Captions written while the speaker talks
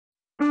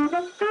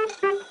Hello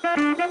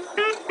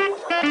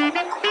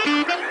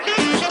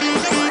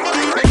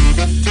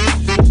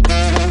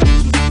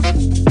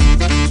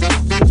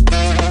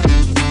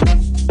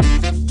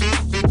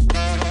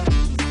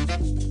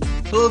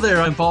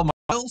there, I'm Paul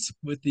Miles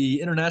with the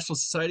International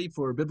Society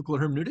for Biblical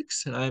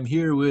Hermeneutics, and I'm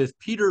here with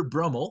Peter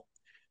Brummel,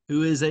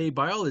 who is a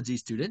biology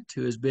student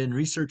who has been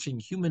researching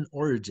human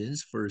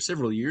origins for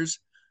several years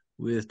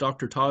with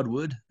Dr. Todd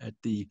Wood at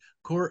the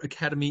Core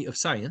Academy of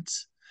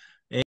Science.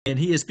 And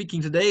he is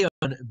speaking today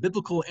on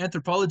biblical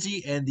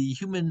anthropology and the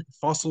human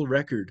fossil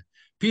record.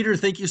 Peter,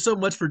 thank you so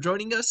much for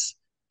joining us.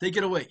 Take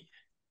it away.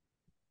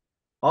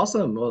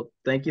 Awesome. Well,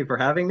 thank you for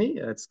having me.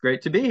 It's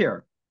great to be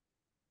here.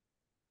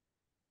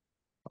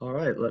 All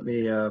right, let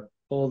me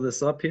pull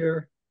this up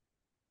here.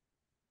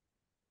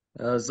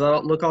 Does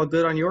that look all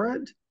good on your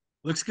end?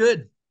 Looks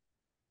good.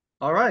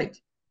 All right.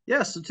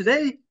 Yeah, so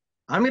today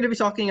I'm going to be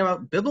talking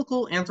about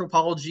biblical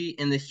anthropology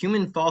and the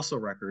human fossil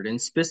record.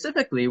 And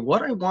specifically,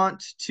 what I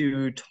want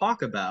to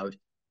talk about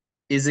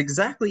is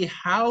exactly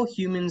how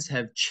humans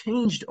have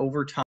changed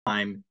over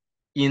time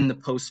in the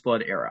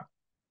post-flood era.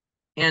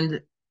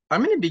 And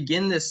I'm going to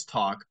begin this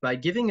talk by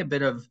giving a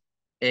bit of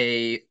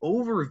an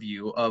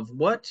overview of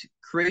what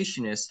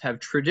creationists have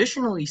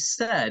traditionally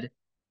said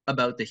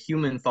about the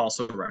human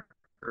fossil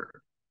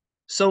record.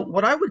 So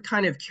what I would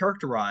kind of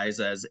characterize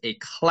as a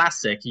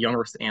classic young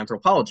Earth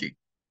anthropology.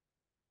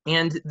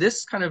 And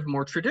this kind of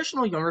more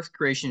traditional young Earth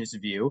creationist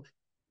view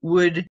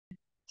would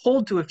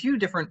hold to a few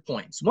different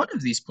points. One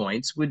of these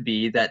points would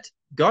be that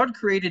God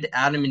created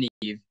Adam and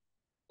Eve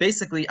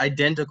basically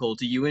identical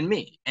to you and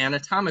me,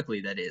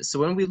 anatomically that is. So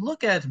when we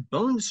look at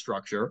bone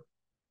structure,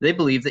 they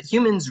believe that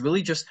humans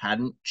really just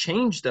hadn't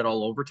changed at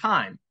all over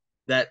time,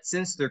 that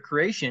since their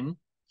creation,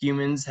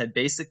 humans had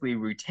basically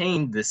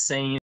retained the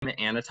same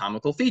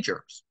anatomical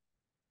features.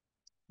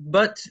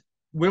 But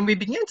when we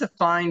began to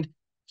find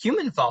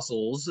human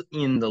fossils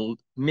in the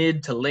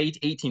mid to late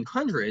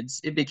 1800s,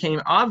 it became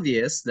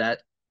obvious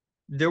that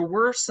there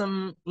were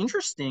some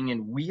interesting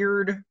and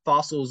weird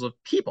fossils of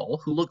people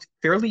who looked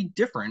fairly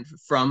different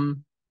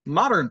from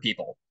modern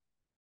people.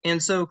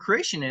 And so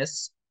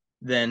creationists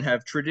then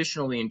have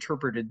traditionally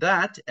interpreted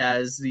that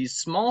as these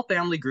small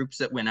family groups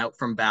that went out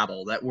from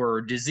Babel that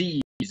were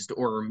diseased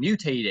or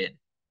mutated,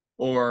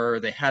 or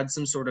they had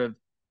some sort of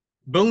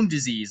bone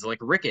disease like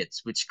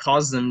rickets, which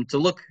caused them to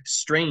look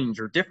strange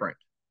or different.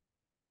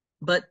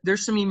 But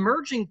there's some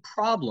emerging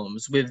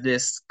problems with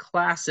this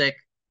classic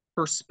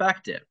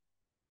perspective.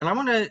 And I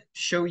want to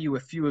show you a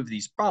few of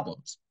these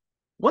problems.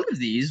 One of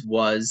these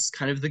was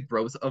kind of the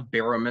growth of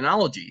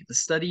baraminology, the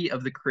study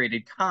of the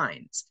created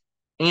kinds.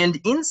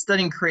 And in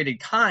studying created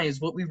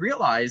kinds, what we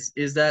realize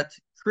is that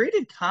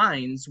created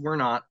kinds were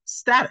not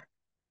static.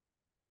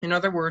 In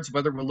other words,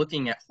 whether we're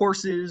looking at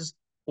horses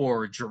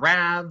or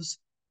giraffes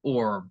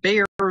or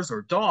bears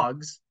or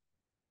dogs,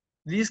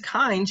 these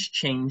kinds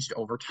changed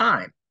over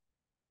time.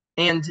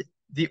 And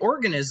the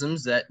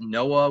organisms that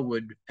Noah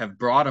would have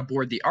brought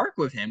aboard the ark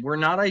with him were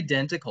not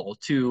identical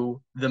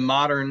to the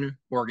modern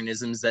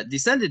organisms that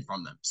descended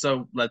from them.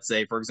 So let's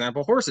say, for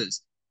example,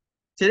 horses.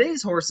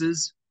 Today's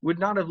horses would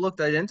not have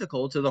looked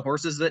identical to the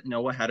horses that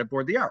Noah had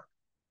aboard the ark.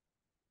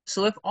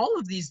 So if all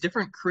of these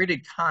different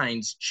created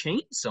kinds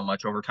changed so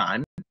much over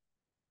time,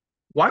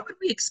 why would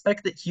we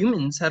expect that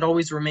humans had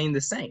always remained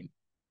the same?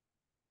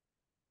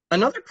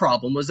 Another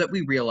problem was that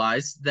we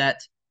realized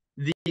that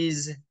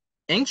these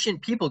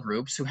ancient people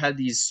groups who had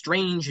these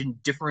strange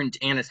and different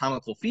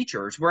anatomical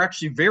features were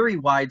actually very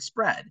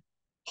widespread.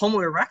 Homo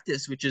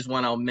erectus, which is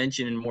one I'll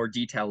mention in more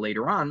detail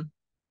later on,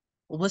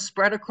 was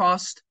spread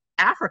across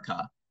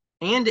Africa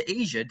and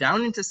Asia,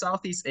 down into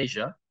Southeast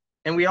Asia.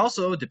 And we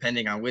also,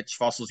 depending on which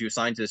fossils you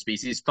assign to the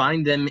species,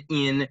 find them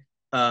in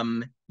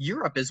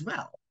Europe as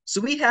well. So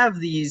we have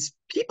these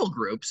people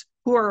groups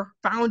who are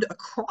found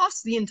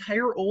across the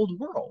entire old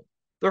world.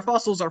 Their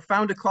fossils are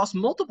found across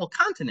multiple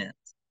continents.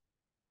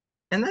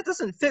 And that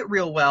doesn't fit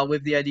real well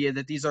with the idea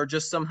that these are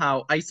just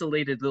somehow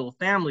isolated little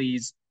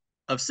families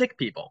of sick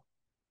people.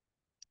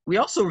 We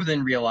also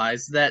then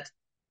realize that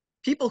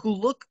people who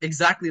look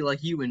exactly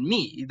like you and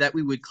me, that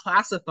we would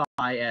classify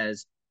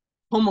as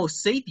Homo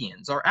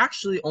sapiens, are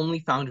actually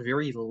only found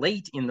very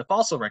late in the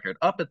fossil record,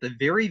 up at the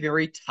very,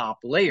 very top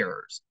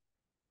layers.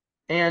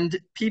 And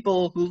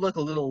people who look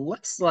a little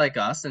less like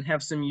us and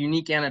have some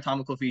unique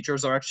anatomical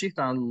features are actually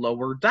found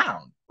lower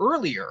down,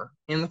 earlier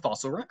in the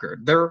fossil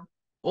record. They're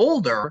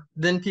older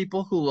than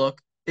people who look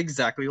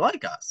exactly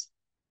like us.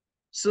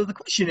 So the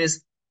question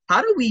is,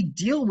 how do we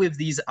deal with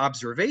these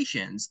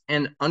observations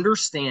and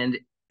understand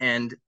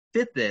and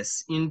fit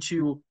this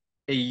into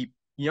a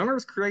young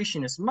Earth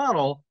creationist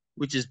model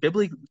which is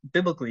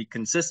biblically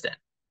consistent?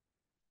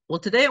 Well,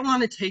 today I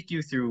want to take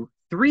you through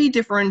 3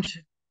 different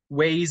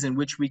ways in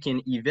which we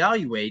can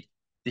evaluate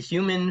the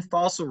human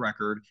fossil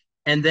record,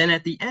 and then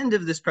at the end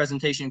of this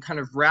presentation kind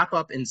of wrap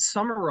up and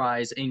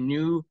summarize a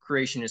new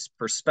creationist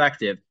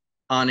perspective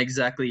on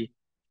exactly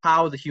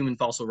how the human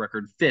fossil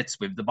record fits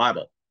with the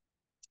Bible.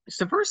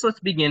 So first, let's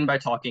begin by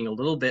talking a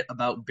little bit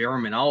about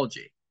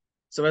baraminology.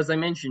 So as I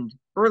mentioned,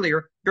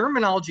 earlier,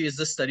 terminology is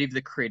the study of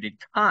the created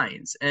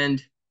kinds.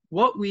 And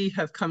what we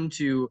have come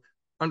to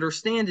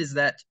understand is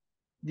that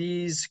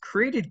these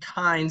created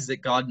kinds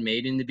that God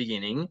made in the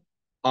beginning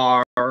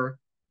are,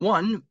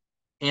 one,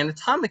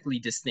 anatomically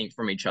distinct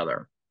from each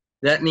other.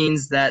 That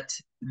means that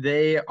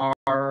they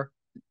are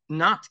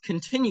not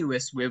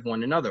continuous with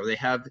one another. They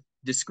have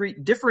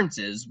discrete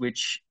differences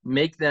which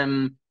make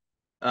them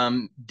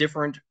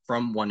different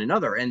from one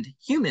another. And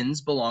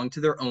humans belong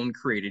to their own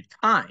created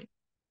kind.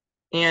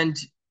 And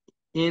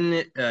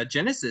in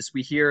Genesis,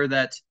 we hear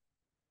that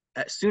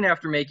soon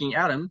after making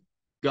Adam,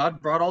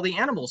 God brought all the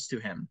animals to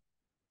him.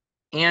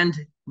 And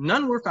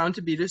none were found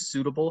to be a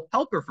suitable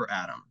helper for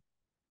Adam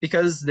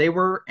because they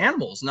were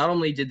animals. Not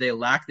only did they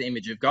lack the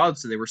image of God,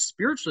 so they were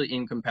spiritually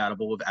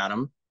incompatible with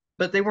Adam,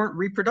 but they weren't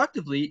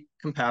reproductively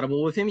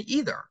compatible with him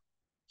either.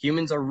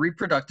 Humans are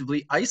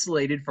reproductively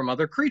isolated from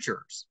other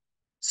creatures.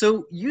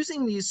 So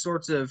using these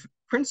sorts of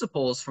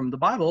principles from the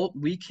Bible,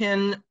 we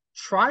can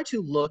try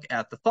to look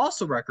at the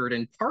fossil record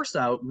and parse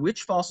out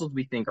which fossils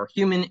we think are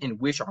human and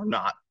which are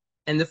not.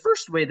 And the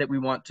first way that we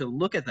want to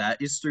look at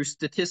that is through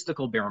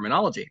statistical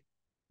baraminology.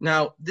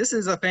 Now, this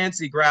is a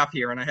fancy graph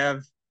here, and I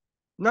have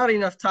not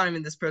enough time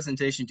in this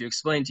presentation to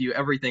explain to you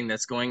everything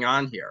that's going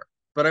on here.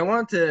 But I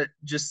want to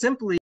just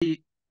simply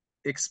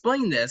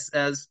explain this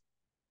as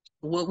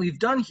what we've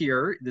done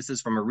here, this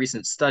is from a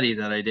recent study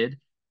that I did,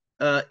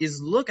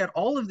 is look at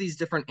all of these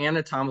different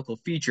anatomical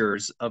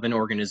features of an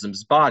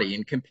organism's body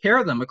and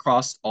compare them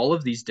across all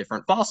of these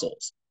different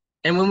fossils.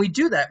 And when we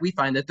do that, we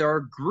find that there are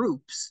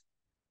groups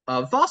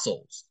of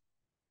fossils.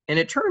 And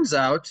it turns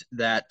out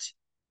that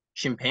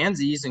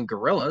chimpanzees and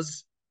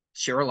gorillas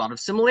share a lot of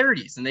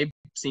similarities, and they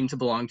seem to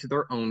belong to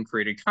their own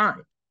created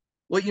kind.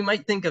 What you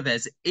might think of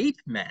as ape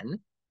men,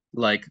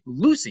 like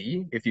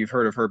Lucy, if you've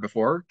heard of her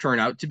before, turn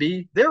out to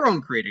be their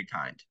own created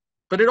kind.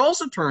 But it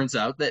also turns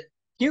out that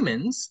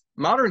humans,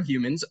 modern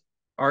humans,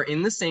 are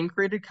in the same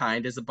created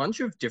kind as a bunch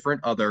of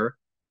different other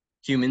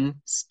human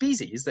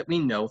species that we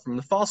know from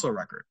the fossil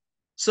record.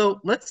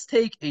 So let's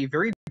take a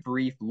very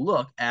brief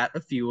look at a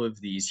few of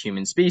these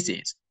human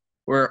species.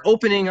 We're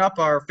opening up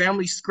our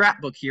family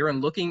scrapbook here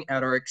and looking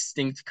at our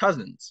extinct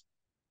cousins.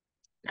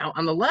 Now,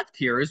 on the left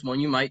here is one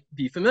you might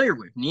be familiar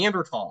with,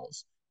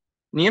 Neanderthals.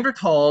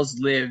 Neanderthals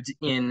lived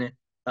in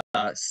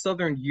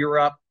southern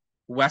Europe,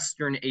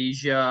 Western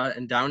Asia,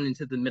 and down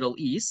into the Middle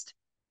East.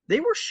 They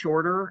were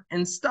shorter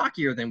and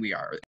stockier than we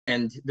are,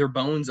 and their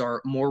bones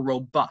are more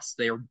robust.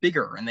 They are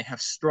bigger, and they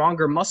have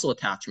stronger muscle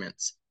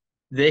attachments.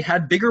 They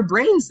had bigger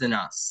brains than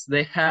us.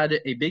 They had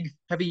a big,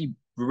 heavy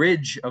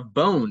ridge of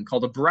bone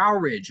called a brow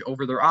ridge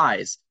over their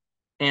eyes,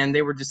 and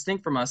they were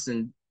distinct from us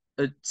in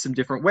some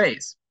different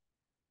ways.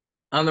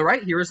 On the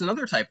right here is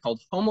another type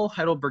called Homo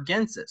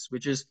heidelbergensis,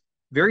 which is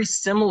very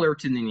similar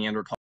to the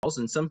Neanderthals,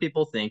 and some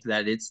people think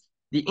that it's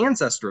the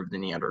ancestor of the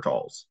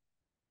Neanderthals.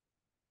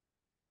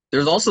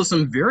 There's also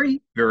some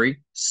very,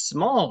 very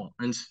small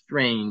and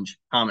strange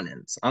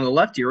hominins. On the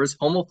left here is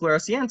Homo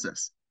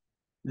floresiensis.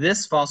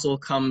 This fossil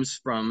comes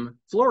from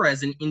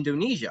Flores in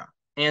Indonesia,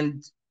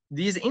 and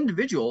these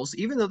individuals,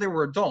 even though they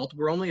were adult,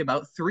 were only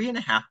about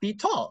 3.5 feet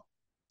tall.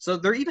 So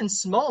they're even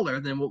smaller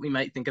than what we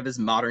might think of as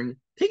modern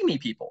pygmy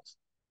peoples.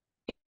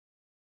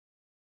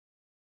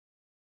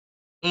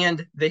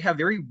 And they have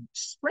very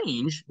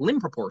strange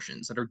limb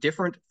proportions that are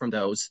different from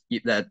those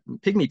that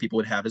pygmy people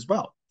would have as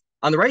well.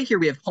 On the right here,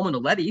 we have Homo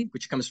naledi,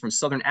 which comes from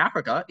southern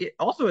Africa. It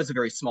also has a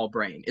very small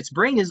brain. Its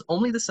brain is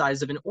only the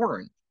size of an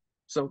orange.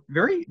 So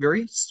very,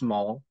 very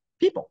small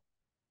people.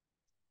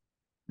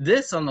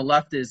 This on the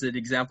left is an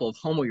example of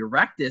Homo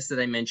erectus that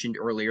I mentioned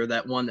earlier,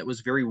 that one that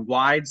was very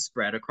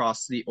widespread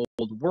across the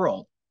old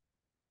world.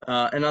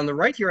 And on the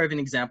right here, I have an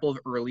example of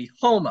early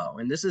Homo.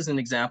 And this is an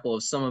example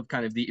of some of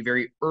kind of the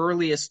very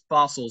earliest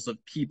fossils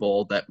of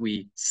people that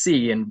we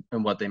see and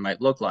what they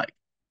might look like.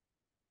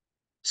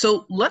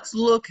 So let's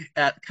look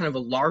at kind of a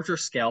larger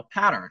scale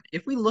pattern.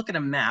 If we look at a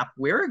map,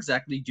 where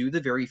exactly do the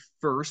very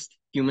first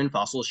human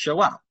fossils show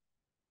up?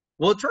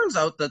 Well, it turns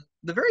out that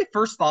the very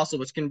first fossil,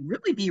 which can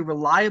really be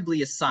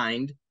reliably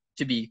assigned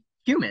to be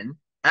human,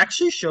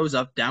 actually shows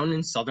up down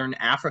in southern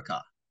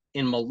Africa,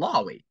 in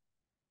Malawi.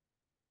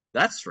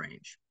 That's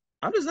strange.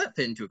 How does that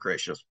fit into a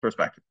creationist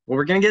perspective? Well,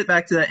 we're going to get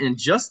back to that in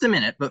just a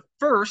minute. But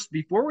first,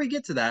 before we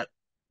get to that,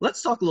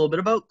 let's talk a little bit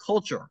about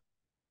culture.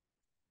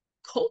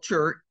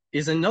 Culture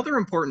is another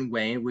important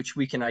way in which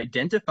we can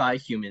identify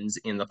humans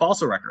in the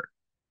fossil record,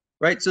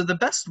 right? So the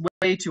best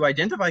way to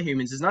identify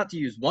humans is not to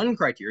use one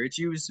criteria, it's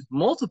use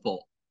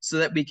multiple, so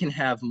that we can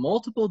have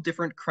multiple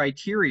different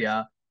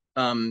criteria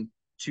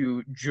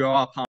to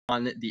draw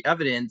upon the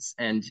evidence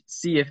and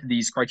see if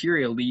these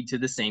criteria lead to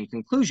the same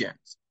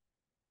conclusions.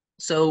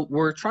 So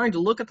we're trying to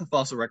look at the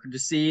fossil record to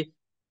see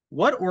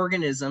what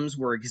organisms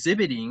were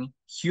exhibiting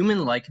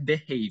human-like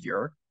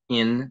behavior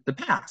in the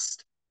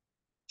past.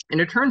 And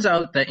it turns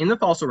out that in the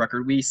fossil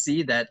record, we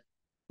see that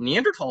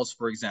Neanderthals,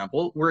 for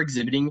example, were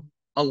exhibiting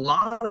a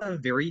lot of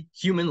very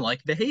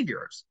human-like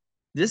behaviors.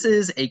 This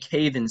is a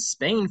cave in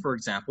Spain, for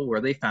example,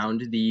 where they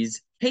found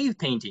these cave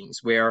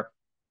paintings where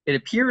it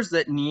appears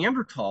that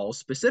Neanderthals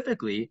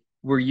specifically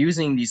were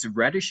using these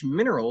reddish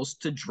minerals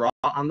to draw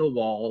on the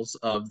walls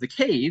of the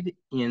cave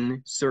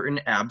in certain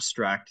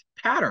abstract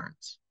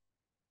patterns.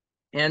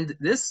 And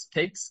this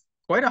takes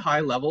quite a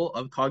high level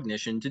of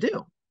cognition to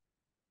do.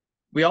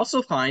 We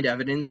also find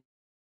evidence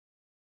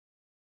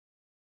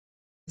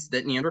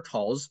that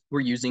Neanderthals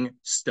were using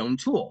stone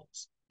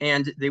tools,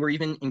 and they were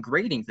even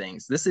engraving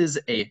things. This is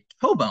a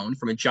toe bone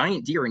from a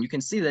giant deer, and you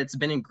can see that it's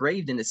been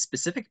engraved in a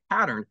specific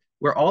pattern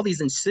where all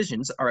these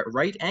incisions are at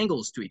right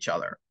angles to each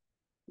other.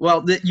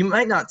 Well, you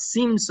might not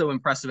seem so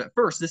impressive at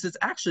first. This is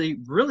actually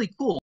really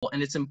cool,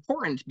 and it's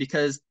important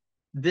because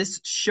this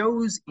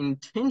shows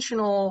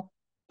intentional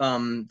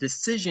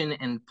decision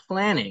and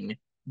planning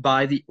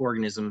by the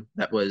organism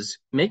that was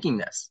making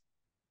this.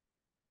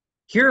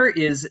 Here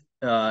is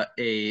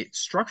a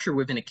structure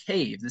within a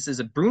cave. This is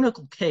a Brummel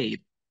cave,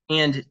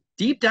 and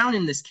deep down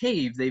in this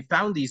cave, they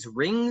found these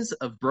rings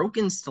of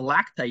broken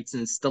stalactites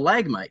and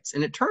stalagmites.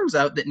 And it turns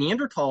out that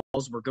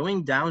Neanderthals were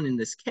going down in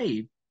this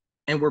cave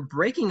and were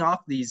breaking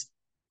off these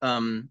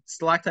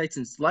stalactites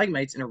and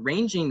stalagmites and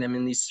arranging them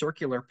in these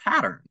circular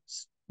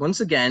patterns.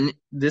 Once again,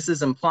 this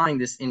is implying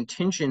this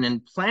intention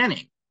and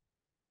planning.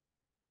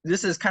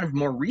 This is kind of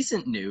more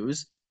recent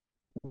news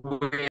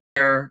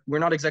where we're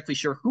not exactly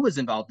sure who was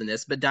involved in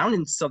this, but down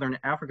in southern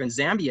Africa, in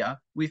Zambia,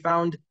 we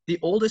found the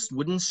oldest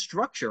wooden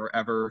structure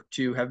ever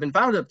to have been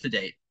found up to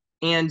date.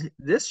 And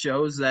this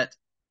shows that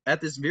at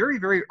this very,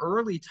 very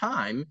early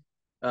time,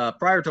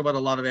 prior to what a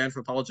lot of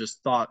anthropologists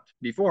thought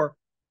before,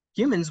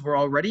 humans were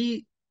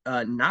already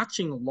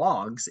notching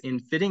logs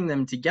and fitting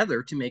them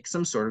together to make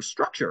some sort of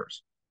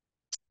structures.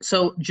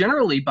 So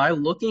generally, by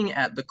looking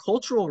at the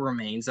cultural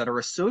remains that are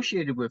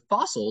associated with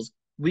fossils,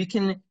 we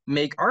can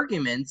make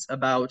arguments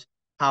about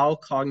how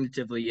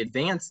cognitively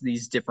advanced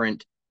these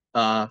different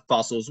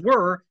fossils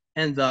were,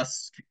 and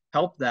thus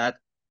help that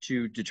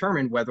to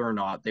determine whether or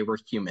not they were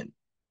human.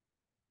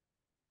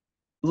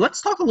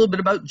 Let's talk a little bit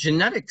about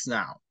genetics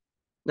now.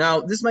 Now,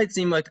 this might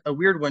seem like a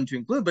weird one to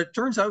include, but it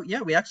turns out,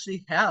 yeah, we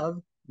actually have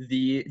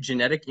the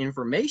genetic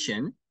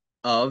information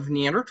of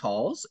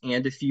Neanderthals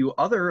and a few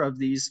other of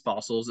these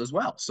fossils as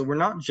well. So we're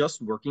not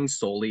just working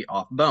solely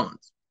off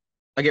bones.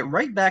 I'll get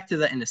right back to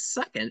that in a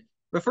second,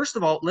 but first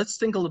of all, let's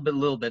think a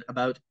little bit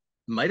about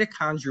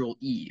mitochondrial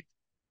Eve.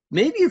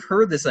 Maybe you've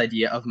heard this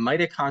idea of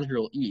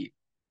mitochondrial Eve.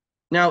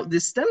 Now,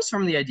 this stems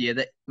from the idea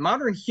that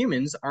modern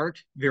humans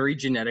aren't very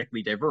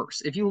genetically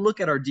diverse. If you look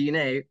at our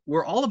DNA,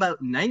 we're all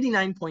about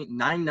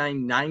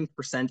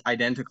 99.999%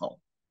 identical.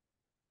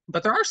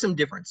 But there are some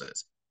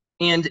differences.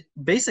 And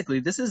basically,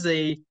 this is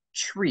a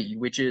tree,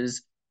 which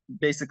is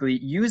basically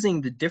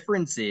using the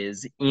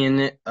differences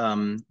in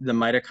the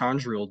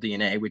mitochondrial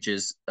DNA, which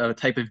is a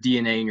type of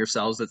DNA in your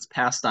cells that's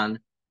passed on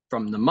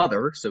from the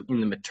mother, so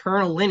in the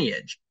maternal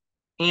lineage.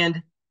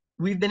 And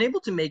we've been able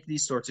to make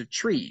these sorts of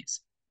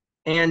trees.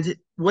 And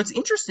what's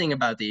interesting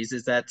about these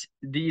is that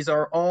these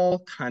are all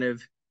kind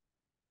of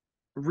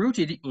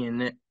rooted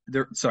in,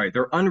 they're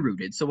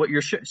unrooted. So what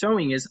you're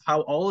showing is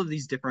how all of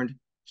these different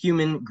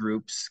human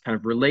groups kind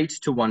of relate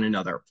to one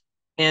another.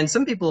 And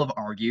some people have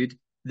argued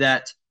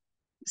that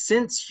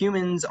since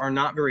humans are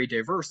not very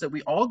diverse, that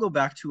we all go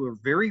back to a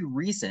very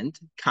recent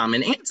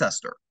common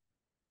ancestor.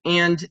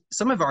 And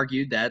some have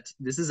argued that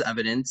this is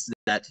evidence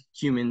that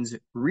humans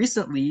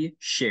recently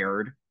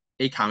shared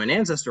a common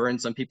ancestor, and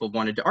some people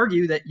wanted to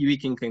argue that you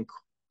can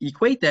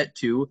equate that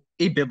to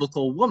a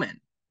biblical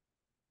woman.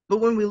 But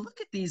when we look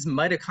at these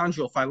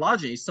mitochondrial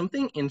phylogenies,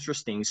 something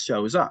interesting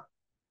shows up.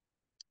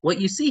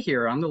 What you see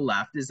here on the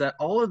left is that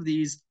all of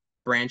these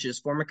branches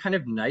form a kind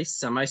of nice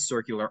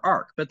semicircular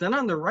arc. But then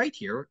on the right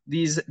here,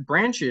 these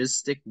branches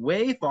stick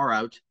way far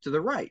out to the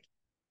right.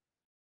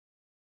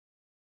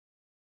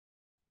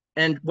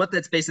 And what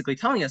that's basically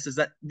telling us is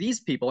that these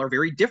people are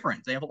very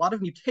different. They have a lot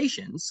of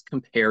mutations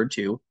compared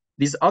to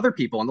these other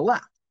people on the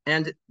left.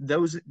 And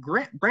those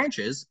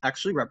branches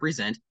actually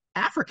represent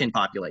African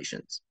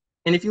populations.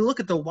 And if you look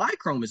at the Y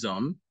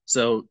chromosome,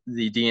 so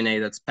the DNA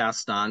that's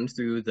passed on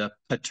through the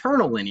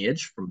paternal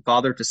lineage from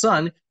father to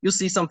son, you'll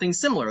see something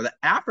similar, that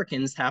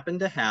Africans happen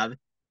to have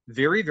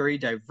very, very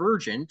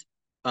divergent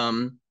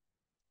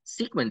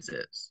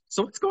sequences.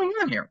 So what's going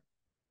on here?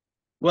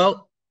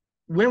 Well,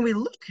 when we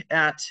look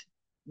at,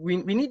 we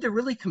need to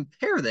really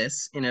compare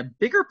this in a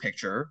bigger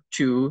picture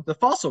to the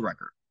fossil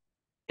record.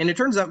 And it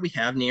turns out we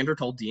have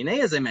Neanderthal DNA,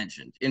 as I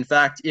mentioned. In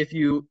fact, if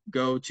you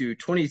go to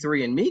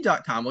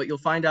 23andme.com, what you'll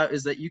find out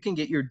is that you can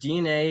get your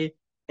DNA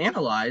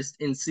analyzed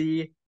and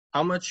see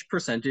how much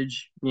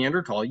percentage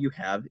Neanderthal you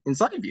have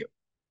inside of you.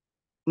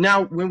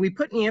 Now, when we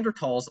put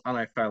Neanderthals on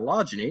a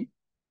phylogeny,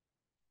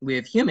 we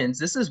have humans,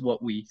 this is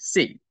what we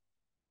see.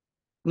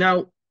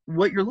 Now,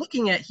 what you're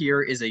looking at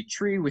here is a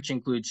tree which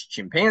includes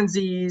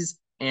chimpanzees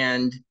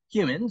and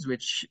humans,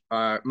 which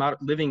are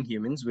living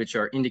humans, which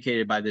are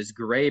indicated by this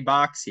gray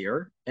box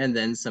here, and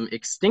then some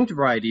extinct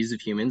varieties of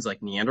humans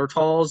like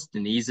Neanderthals,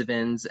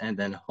 Denisovans, and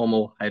then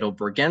Homo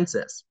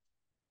heidelbergensis.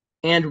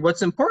 And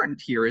what's important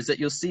here is that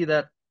you'll see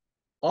that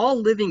all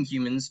living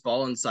humans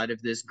fall inside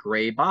of this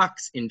gray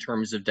box in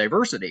terms of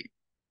diversity.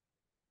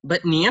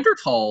 But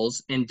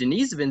Neanderthals and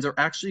Denisovans are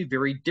actually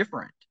very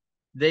different.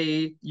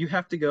 You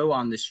have to go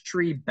on this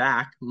tree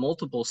back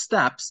multiple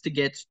steps to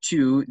get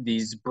to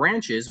these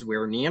branches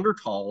where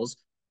Neanderthals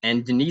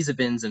and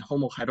Denisovans and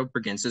Homo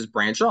heidelbergensis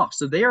branch off.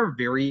 So they are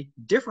very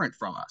different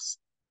from us.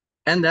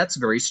 And that's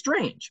very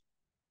strange.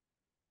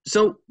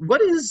 So what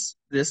does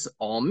this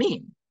all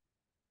mean?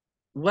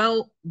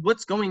 Well,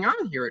 what's going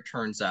on here, it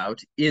turns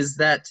out, is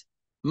that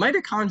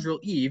mitochondrial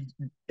Eve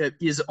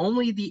is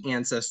only the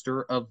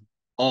ancestor of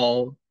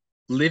all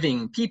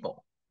living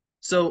people.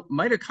 So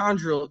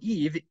mitochondrial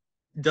Eve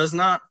does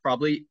not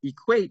probably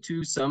equate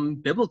to some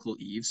biblical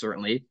Eve,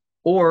 certainly,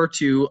 or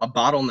to a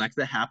bottleneck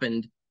that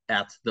happened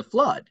at the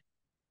flood.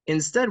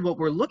 Instead, what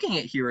we're looking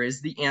at here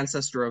is the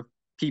ancestor of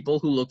people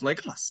who look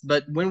like us.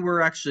 But when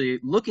we're actually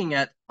looking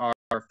at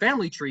our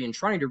family tree and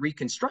trying to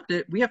reconstruct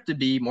it, we have to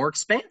be more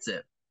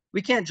expansive.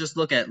 We can't just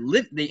look at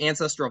the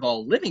ancestor of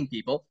all living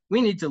people.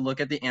 We need to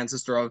look at the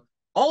ancestor of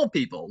all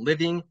people,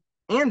 living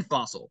and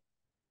fossil.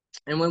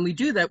 And when we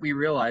do that, we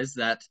realize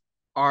that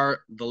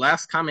the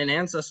last common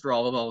ancestor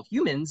of all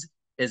humans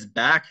is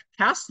back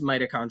past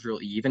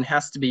mitochondrial Eve and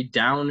has to be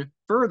down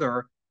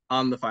further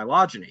on the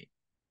phylogeny.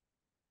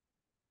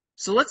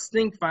 So let's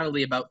think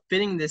finally about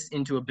fitting this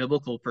into a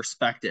biblical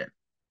perspective.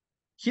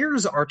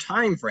 Here's our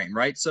time frame,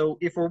 right? So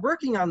if we're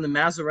working on the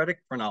Masoretic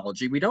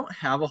chronology, we don't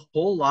have a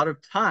whole lot of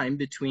time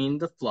between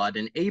the flood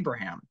and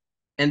Abraham.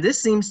 And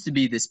this seems to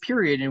be this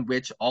period in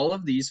which all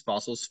of these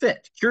fossils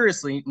fit.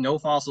 Curiously, no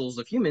fossils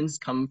of humans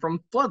come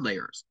from flood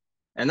layers.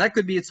 And that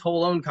could be its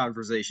whole own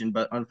conversation,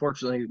 but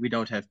unfortunately, we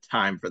don't have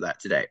time for that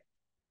today.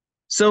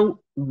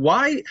 So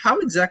how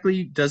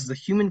exactly does the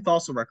human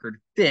fossil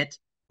record fit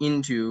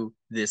into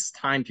this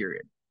time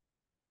period?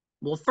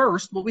 Well,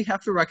 first, what we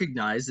have to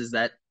recognize is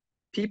that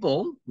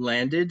people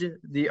landed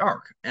the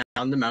Ark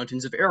on the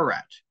mountains of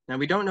Ararat. Now,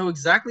 we don't know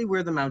exactly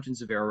where the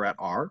mountains of Ararat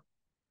are.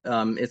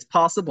 It's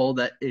possible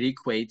that it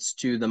equates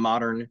to the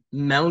modern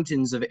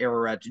mountains of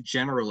Ararat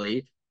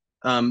generally,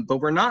 but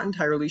we're not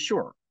entirely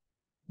sure.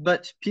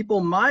 But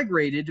people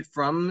migrated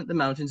from the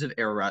mountains of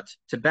Ararat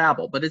to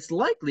Babel. But it's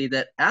likely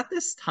that at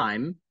this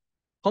time,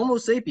 Homo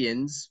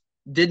sapiens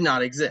did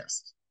not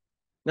exist.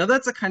 Now,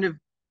 that's a kind of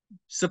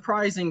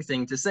surprising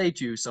thing to say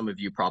to some of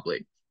you,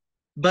 probably.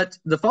 But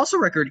the fossil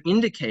record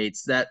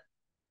indicates that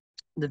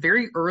the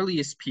very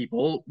earliest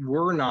people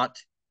were not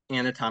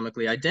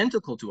anatomically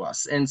identical to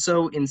us. And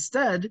so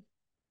instead,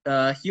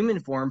 human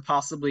form,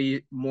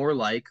 possibly more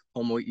like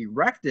Homo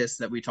erectus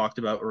that we talked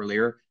about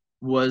earlier,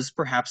 was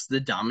perhaps the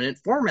dominant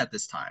form at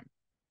this time.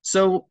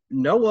 So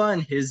Noah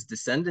and his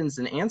descendants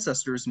and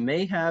ancestors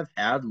may have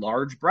had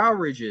large brow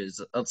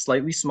ridges,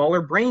 slightly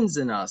smaller brains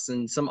than us,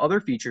 and some other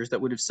features that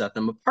would have set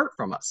them apart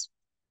from us.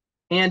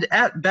 And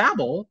at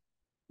Babel,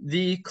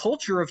 the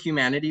culture of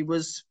humanity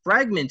was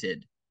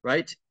fragmented,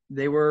 right?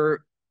 They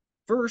were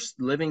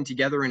first living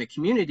together in a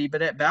community,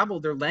 but at Babel,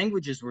 their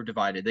languages were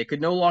divided. They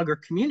could no longer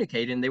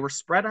communicate and they were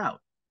spread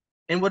out.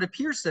 And what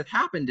appears to have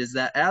happened is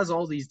that as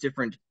all these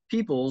different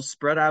peoples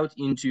spread out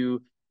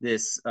into the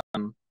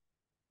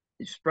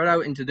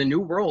new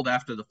world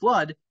after the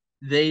flood,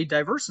 they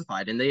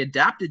diversified and they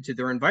adapted to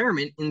their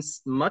environment in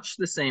much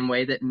the same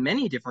way that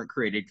many different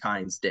created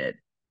kinds did.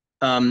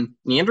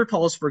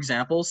 Neanderthals, for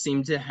example,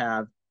 seem to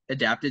have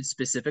adapted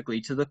specifically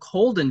to the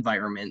cold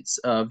environments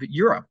of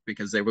Europe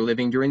because they were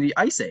living during the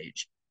Ice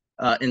Age.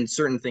 And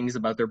certain things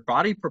about their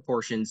body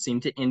proportions seem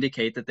to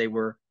indicate that they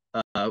were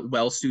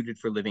well suited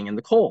for living in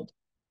the cold.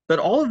 But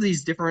all of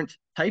these different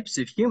types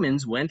of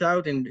humans went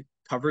out and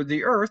covered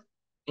the earth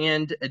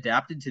and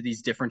adapted to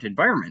these different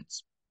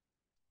environments.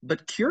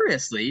 But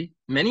curiously,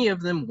 many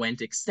of them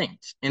went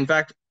extinct. In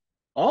fact,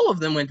 all of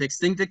them went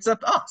extinct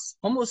except us,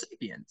 Homo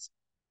sapiens.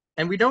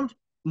 And we don't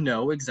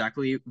know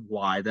exactly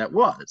why that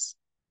was.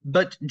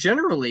 But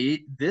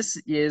generally,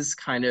 this is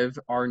kind of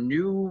our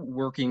new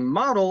working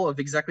model of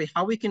exactly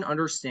how we can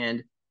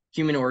understand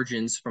human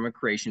origins from a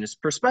creationist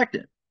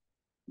perspective.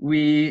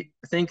 We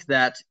think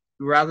that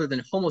rather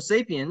than Homo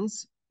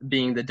sapiens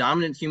being the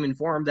dominant human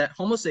form, that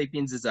Homo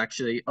sapiens is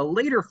actually a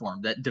later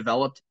form that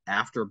developed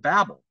after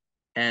Babel.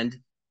 And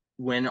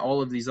when all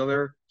of these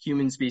other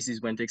human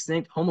species went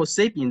extinct, Homo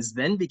sapiens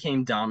then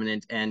became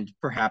dominant and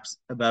perhaps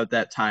about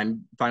that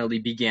time finally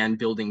began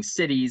building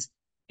cities,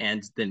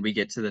 and then we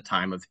get to the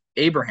time of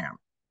Abraham.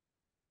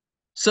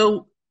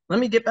 So let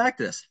me get back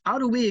to this. How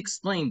do we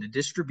explain the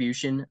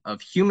distribution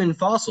of human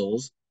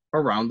fossils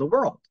around the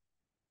world?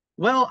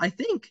 Well, I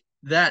think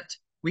that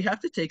we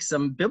have to take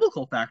some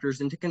biblical factors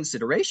into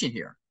consideration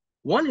here.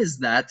 One is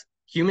that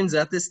humans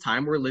at this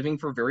time were living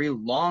for very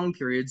long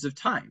periods of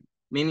time,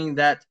 meaning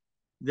that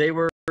they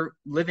were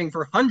living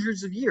for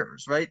hundreds of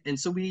years, right? And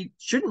so we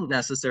shouldn't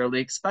necessarily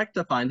expect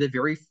to find the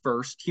very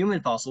first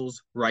human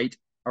fossils right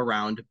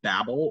around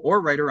Babel or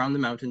right around the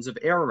mountains of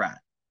Ararat.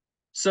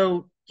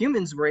 So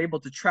humans were able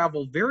to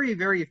travel very,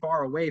 very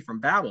far away from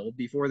Babel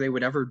before they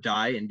would ever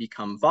die and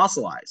become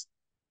fossilized.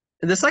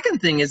 And the second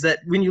thing is that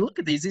when you look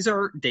at these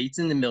are dates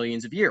in the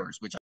millions of years,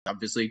 which I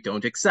obviously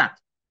don't accept,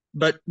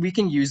 but we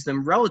can use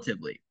them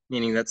relatively.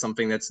 meaning that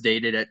something that's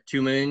dated at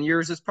 2 million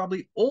years is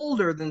probably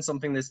older than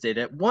something that's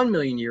dated at 1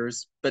 million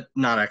years, but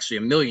not actually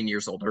a million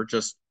years older,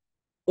 just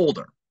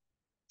older.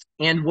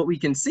 And what we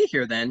can see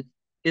here then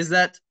is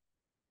that,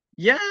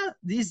 yeah,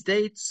 these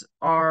dates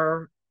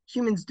are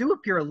humans do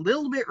appear a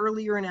little bit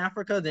earlier in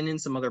Africa than in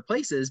some other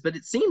places, but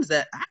it seems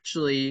that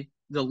actually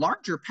the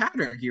larger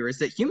pattern here is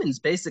that humans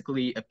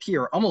basically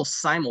appear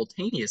almost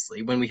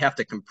simultaneously when we have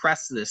to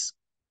compress this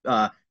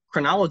uh,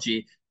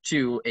 chronology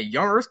to a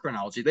young Earth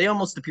chronology. They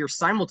almost appear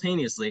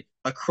simultaneously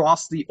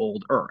across the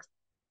old Earth.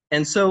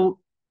 And so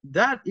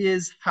that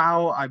is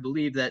how I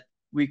believe that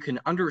we can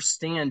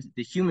understand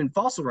the human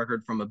fossil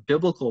record from a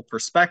biblical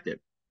perspective.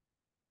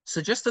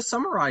 So just to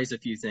summarize a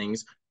few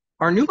things,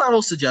 our new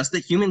models suggest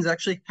that humans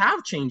actually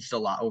have changed a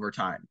lot over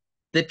time.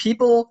 That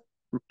people,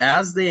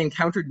 as they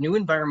encountered new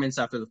environments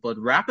after the flood,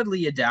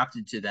 rapidly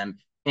adapted to them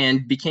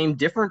and became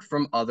different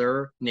from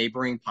other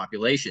neighboring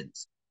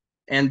populations.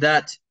 And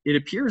that it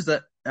appears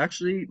that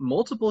actually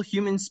multiple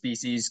human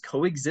species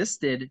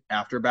coexisted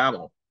after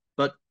Babel.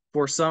 But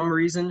for some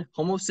reason,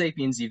 Homo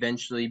sapiens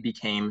eventually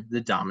became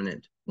the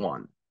dominant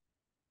one.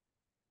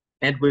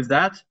 And with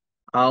that,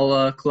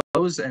 I'll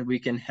close and we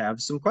can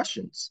have some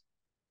questions.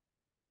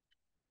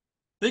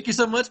 Thank you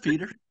so much,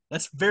 Peter.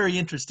 That's very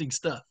interesting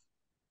stuff.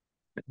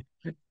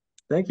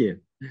 Thank you.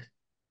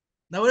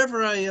 Now,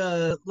 whenever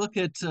I look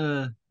at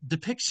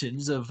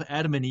depictions of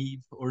Adam and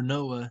Eve or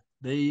Noah,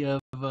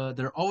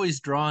 they're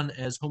always drawn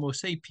as Homo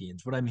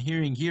sapiens. What I'm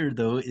hearing here,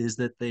 though, is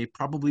that they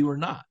probably were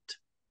not.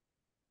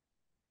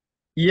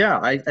 Yeah,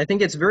 I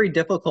think it's very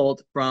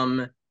difficult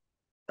from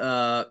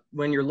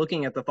when you're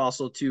looking at the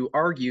fossil to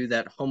argue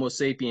that Homo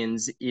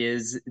sapiens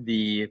is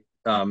the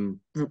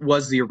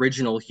was the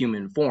original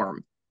human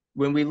form.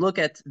 When we look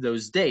at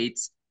those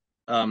dates,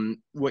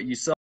 what you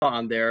saw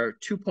on there,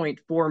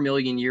 2.4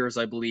 million years,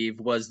 I believe,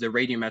 was the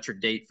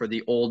radiometric date for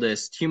the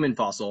oldest human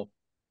fossil.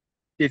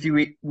 If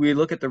we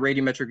look at the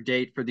radiometric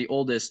date for the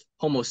oldest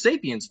Homo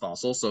sapiens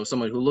fossil, so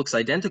someone who looks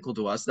identical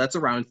to us, that's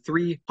around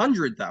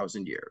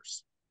 300,000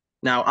 years.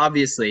 Now,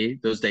 obviously,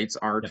 those dates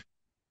aren't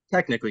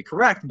technically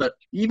correct, but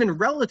even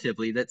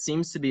relatively, that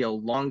seems to be a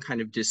long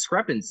kind of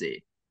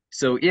discrepancy.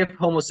 So if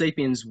Homo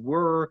sapiens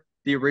were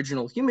the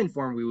original human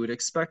form, we would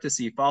expect to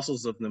see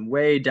fossils of them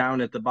way down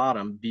at the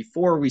bottom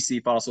before we see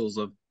fossils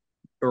of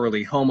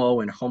early Homo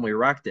and Homo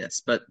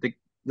erectus. But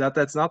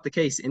that's not the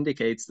case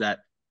indicates that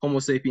Homo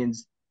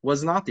sapiens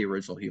was not the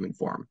original human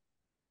form.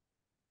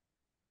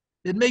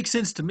 It makes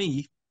sense to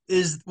me.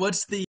 Is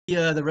what's the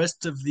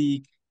rest of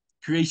the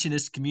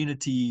creationist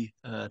community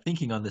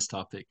thinking on this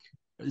topic?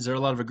 Is there a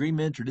lot of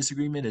agreement or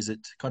disagreement? Is it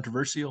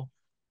controversial?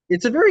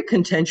 It's a very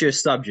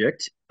contentious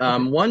subject.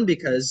 Okay. One,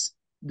 because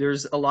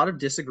there's a lot of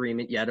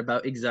disagreement yet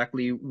about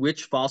exactly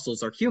which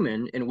fossils are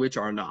human and which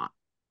are not.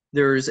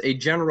 There's a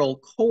general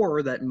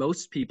core that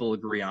most people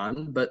agree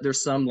on, but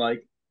there's some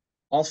like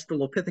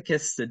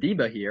Australopithecus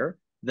sediba here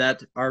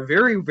that are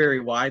very, very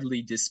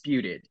widely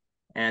disputed.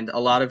 And a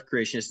lot of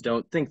creationists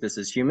don't think this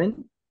is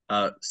human.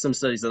 Some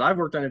studies that I've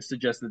worked on have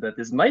suggested that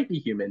this might be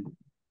human.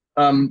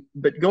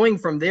 But going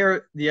from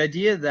there, the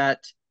idea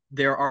that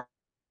there are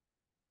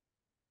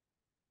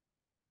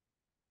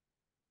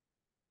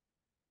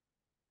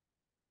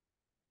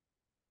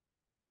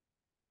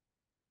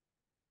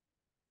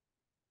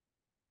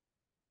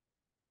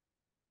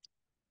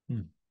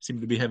Seem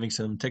to be having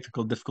some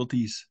technical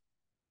difficulties.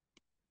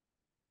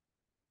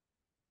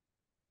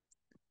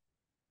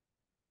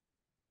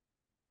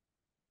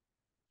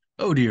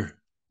 Oh dear.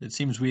 It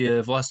seems we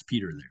have lost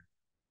Peter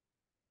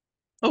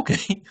there.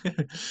 Okay.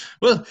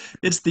 Well,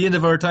 it's the end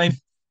of our time.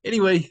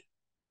 Anyway,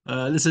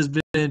 this has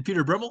been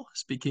Peter Brummel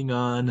speaking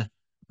on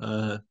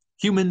uh,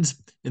 humans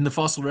in the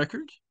fossil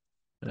record.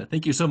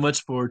 Thank you so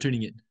much for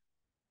tuning in.